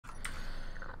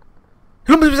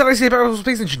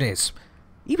Space Engineers.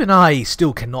 Even I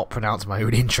still cannot pronounce my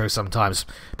own intro sometimes.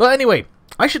 But anyway,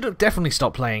 I should definitely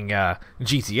stop playing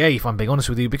GTA, if I'm being honest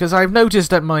with you, because I've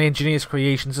noticed that my Engineers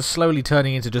creations are slowly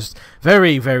turning into just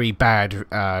very, very bad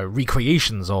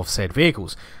recreations of said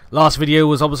vehicles. Last video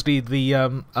was obviously the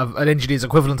of an Engineers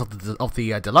equivalent of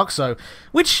the Deluxo,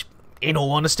 which, in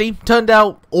all honesty, turned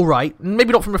out alright.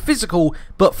 Maybe not from a physical,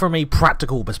 but from a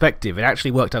practical perspective. It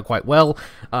actually worked out quite well.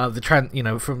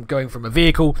 From going from a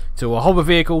vehicle to a hover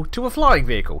vehicle to a flying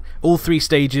vehicle. All three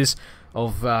stages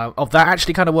of that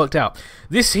actually kind of worked out.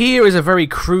 This here is a very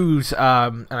crude,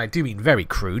 and I do mean very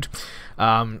crude,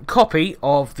 copy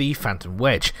of the Phantom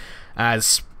Wedge.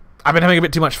 As I've been having a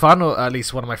bit too much fun, or at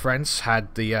least one of my friends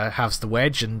had the has the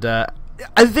Wedge, and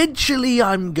eventually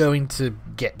I'm going to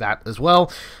get that as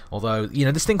well, although, you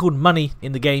know, this thing called money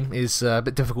in the game is a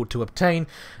bit difficult to obtain,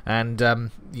 and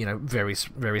you know,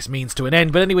 various means to an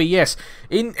end. But anyway, yes,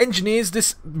 in Engineers,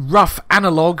 this rough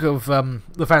analogue of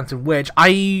the Phantom Wedge,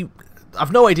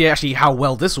 I've no idea actually how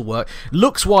well this will work.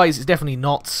 Looks wise, it's definitely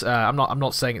not. I'm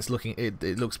not saying it's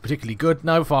it looks particularly good.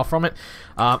 No, far from it.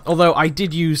 Although I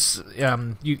did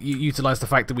utilize the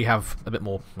fact that we have a bit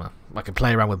more. Well, I can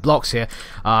play around with blocks here,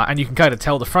 and you can kind of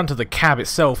tell the front of the cab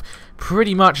itself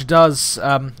pretty much does.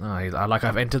 Like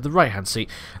I've entered the right-hand seat.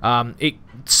 It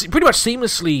pretty much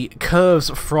seamlessly curves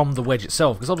from the Wedge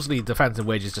itself, because obviously the Phantom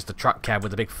Wedge is just a truck cab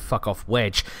with a big fuck-off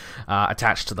wedge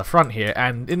attached to the front here,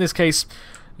 and in this case,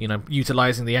 you know,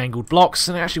 utilizing the angled blocks,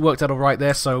 and it actually worked out alright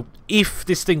there. So if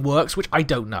this thing works, which I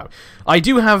don't know, I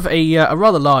do have a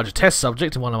rather large test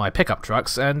subject in one of my pickup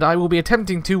trucks, and I will be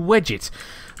attempting to wedge it,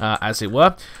 as it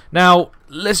were. Now,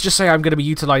 let's just say I'm going to be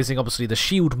utilizing, obviously, the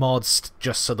shield mods,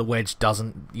 just so the Wedge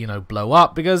doesn't, you know, blow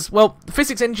up, because, well, the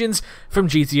physics engines from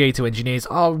GTA to Engineers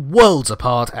are worlds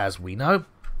apart, as we know.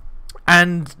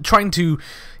 And trying to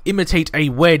imitate a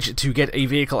Wedge to get a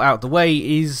vehicle out of the way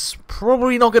is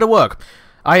probably not going to work.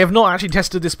 I have not actually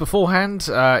tested this beforehand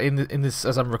in this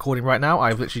as I'm recording right now.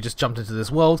 I've literally just jumped into this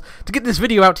world to get this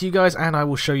video out to you guys, and I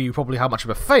will show you probably how much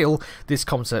of a fail this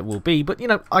concept will be. But, you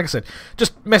know, like I said,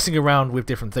 just messing around with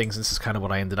different things, this is kind of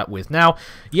what I ended up with. Now,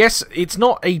 yes, it's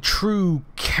not a true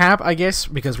cab, I guess,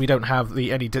 because we don't have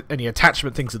any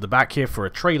attachment things at the back here for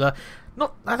a trailer. And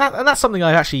that's something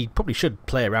I actually probably should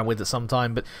play around with at some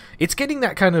time, but it's getting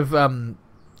that kind of,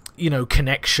 you know,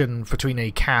 connection between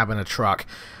a cab and a truck.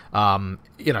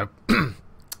 You know, can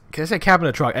I say cab and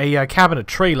a truck? A cab and a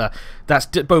trailer that's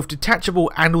both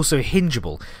detachable and also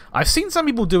hingeable. I've seen some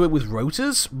people do it with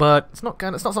rotors, but it's not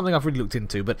something I've really looked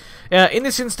into. But in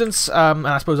this instance, and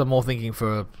I suppose I'm more thinking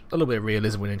for a little bit of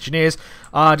realism with Engineers,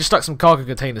 just stuck some cargo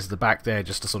containers at the back there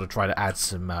just to sort of try to add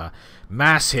some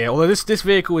mass here. Although this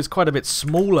vehicle is quite a bit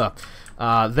smaller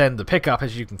than the pickup,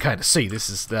 as you can kind of see. This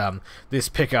is this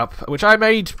pickup, which I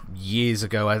made years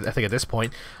ago, I think at this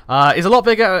point, is a lot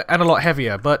bigger and a lot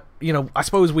heavier. But, you know, I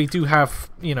suppose we do have,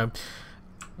 you know,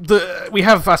 we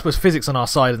have, I suppose, physics on our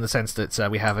side in the sense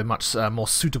that we have a much more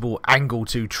suitable angle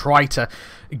to try to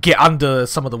get under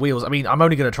some of the wheels. I mean, I'm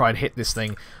only going to try and hit this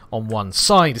thing on one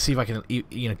side to see if I can,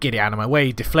 you know, get it out of my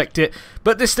way, deflect it.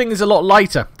 But this thing is a lot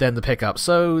lighter than the pickup,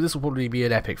 so this will probably be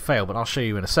an epic fail, but I'll show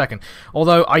you in a second.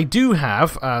 Although I do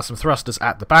have some thrusters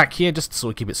at the back here, just to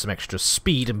sort of give it some extra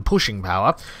speed and pushing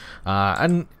power.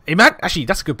 And actually,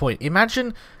 that's a good point.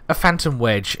 Imagine a Phantom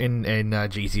Wedge in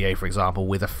GTA, for example,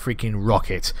 with a freaking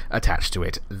rocket attached to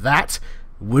it. That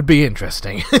would be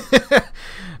interesting.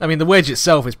 I mean, the Wedge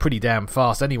itself is pretty damn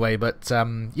fast anyway, but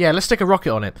yeah, let's stick a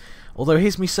rocket on it. Although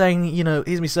here's me saying, you know,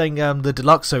 the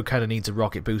Deluxo kind of needs a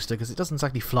rocket booster because it doesn't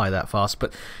exactly fly that fast.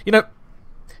 But, you know,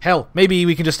 hell, maybe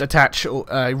we can just attach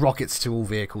rockets to all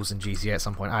vehicles in GTA at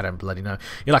some point. I don't bloody know.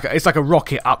 It's like a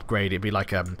rocket upgrade. It'd be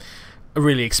like a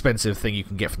really expensive thing you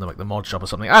can get from the mod shop or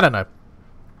something. I don't know.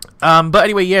 But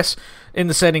anyway, yes, in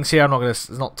the settings here, it's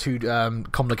not too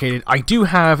complicated. I do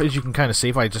have, as you can kind of see,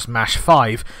 if I just mash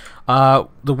 5,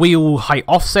 the wheel height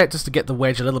offset just to get the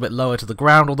Wedge a little bit lower to the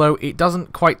ground, although it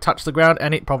doesn't quite touch the ground,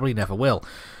 and it probably never will.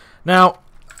 Now,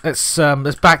 let's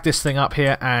back this thing up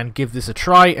here and give this a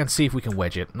try and see if we can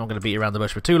wedge it. I'm not going to beat around the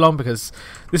bush for too long because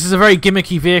this is a very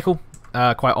gimmicky vehicle.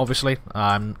 Quite obviously,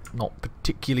 I'm not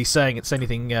particularly saying it's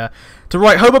anything to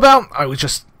write home about. I was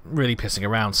just really pissing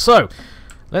around. So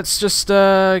let's just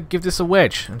give this a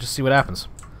wedge and just see what happens.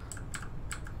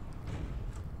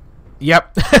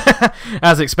 Yep,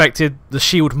 as expected, the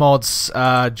shield mods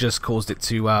just caused it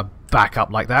to back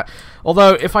up like that.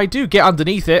 Although, if I do get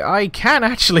underneath it, I can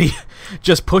actually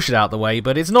just push it out the way,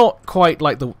 but it's not quite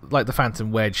like the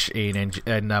Phantom Wedge in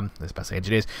let's say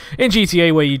Engineers, in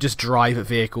GTA, where you just drive at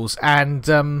vehicles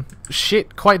and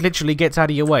shit quite literally gets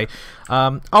out of your way.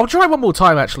 I'll try one more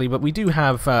time actually, but we do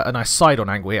have a nice side-on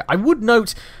angle here. I would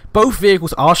note both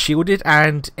vehicles are shielded,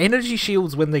 and energy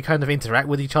shields, when they kind of interact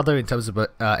with each other in terms of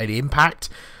any impact,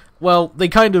 well, they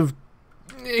kind of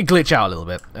glitch out a little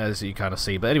bit, as you kind of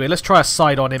see. But anyway, let's try a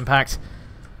side-on impact.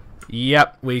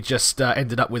 Yep, we just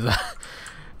ended up with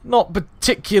not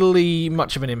particularly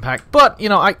much of an impact, but you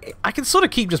know, I can sort of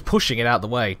keep just pushing it out the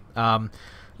way. I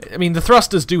mean, the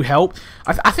thrusters do help.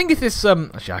 I think if this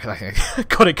actually, I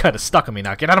got it kind of stuck on me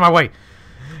now. Get out of my way!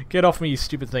 Get off me, you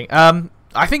stupid thing.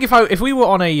 I think if we were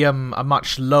on a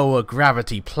much lower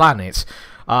gravity planet,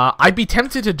 I'd be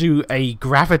tempted to do a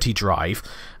gravity drive,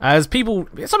 as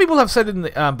some people have said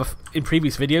in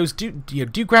previous videos.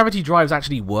 Do gravity drives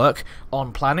actually work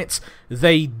on planets?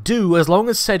 They do, as long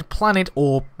as said planet,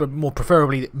 or more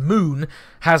preferably moon,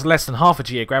 has less than half a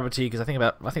g of gravity. Because I think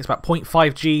it's about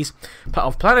 0.5 g's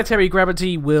of planetary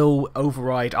gravity will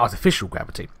override artificial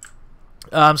gravity.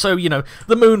 So, you know,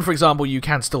 the moon, for example, you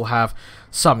can still have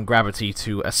some gravity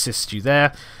to assist you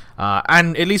there.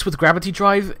 And at least with gravity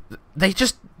drive,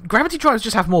 gravity drives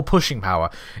just have more pushing power,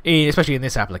 especially in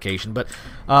this application. But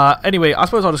anyway, I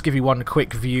suppose I'll just give you one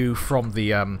quick view from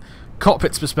the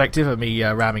cockpit's perspective of me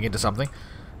ramming into something.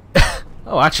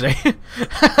 Oh, actually,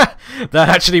 that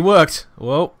actually worked.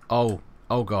 Whoa,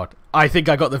 oh god, I think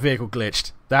I got the vehicle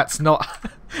glitched. That's not...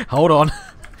 Hold on.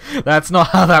 That's not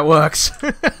how that works.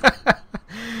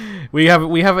 We have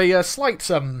a slight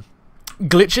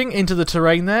glitching into the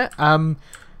terrain there.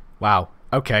 Wow.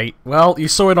 Okay. Well, you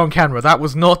saw it on camera. That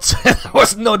was not that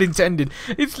was not intended.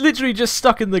 It's literally just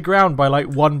stuck in the ground by like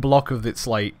one block of its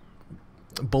like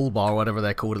bull bar or whatever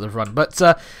they're called at the front. But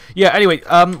yeah. Anyway,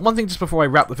 one thing just before I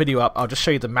wrap the video up, I'll just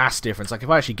show you the mass difference. Like if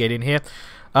I actually get in here,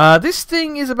 this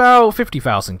thing is about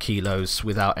 50,000 kilos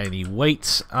without any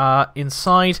weight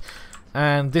inside.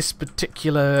 And this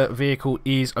particular vehicle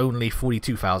is only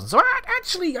 42,000. So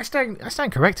actually, I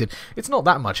stand corrected. It's not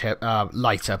that much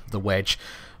lighter, the Wedge.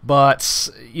 But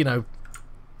you know,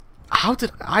 how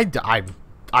did I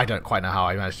don't quite know how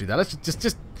I managed to do that. Let's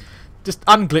just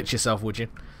unglitch yourself, would you?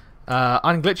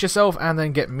 Unglitch yourself, and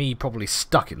then get me probably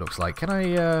stuck. It looks like. Can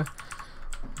I?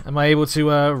 Am I able to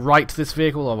right this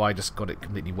vehicle, or have I just got it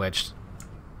completely wedged?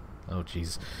 Oh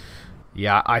jeez.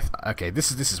 Yeah, okay,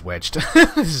 this is wedged.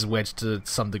 This is wedged to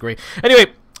some degree.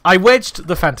 Anyway, I wedged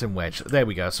the Phantom Wedge. There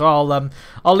we go. So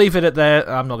I'll leave it at there.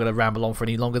 I'm not going to ramble on for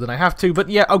any longer than I have to. But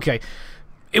yeah, okay.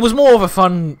 It was more of a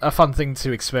fun thing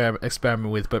to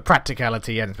experiment with, but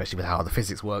practicality, and especially with how the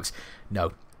physics works,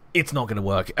 no, it's not going to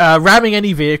work. Ramming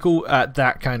any vehicle at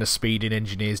that kind of speed in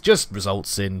Engineers just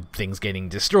results in things getting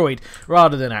destroyed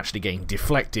rather than actually getting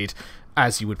deflected,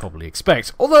 as you would probably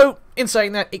expect. Although, in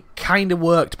saying that, it kind of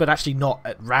worked, but actually not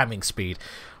at ramming speed.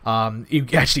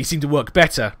 It actually seemed to work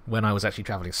better when I was actually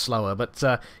travelling slower. But,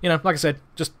 you know, like I said,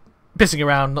 just pissing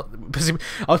around.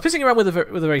 I was pissing around with a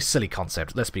very silly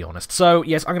concept, let's be honest. So,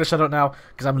 yes, I'm going to shut up now,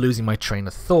 because I'm losing my train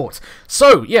of thought.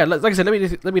 So, yeah, like I said, let me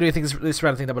know you think this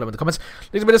random thing down below in the comments.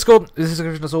 Leave a Discord. This is a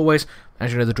description as always,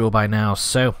 as you know the drill by now.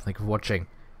 So, thank you for watching.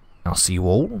 I'll see you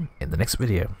all in the next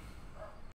video.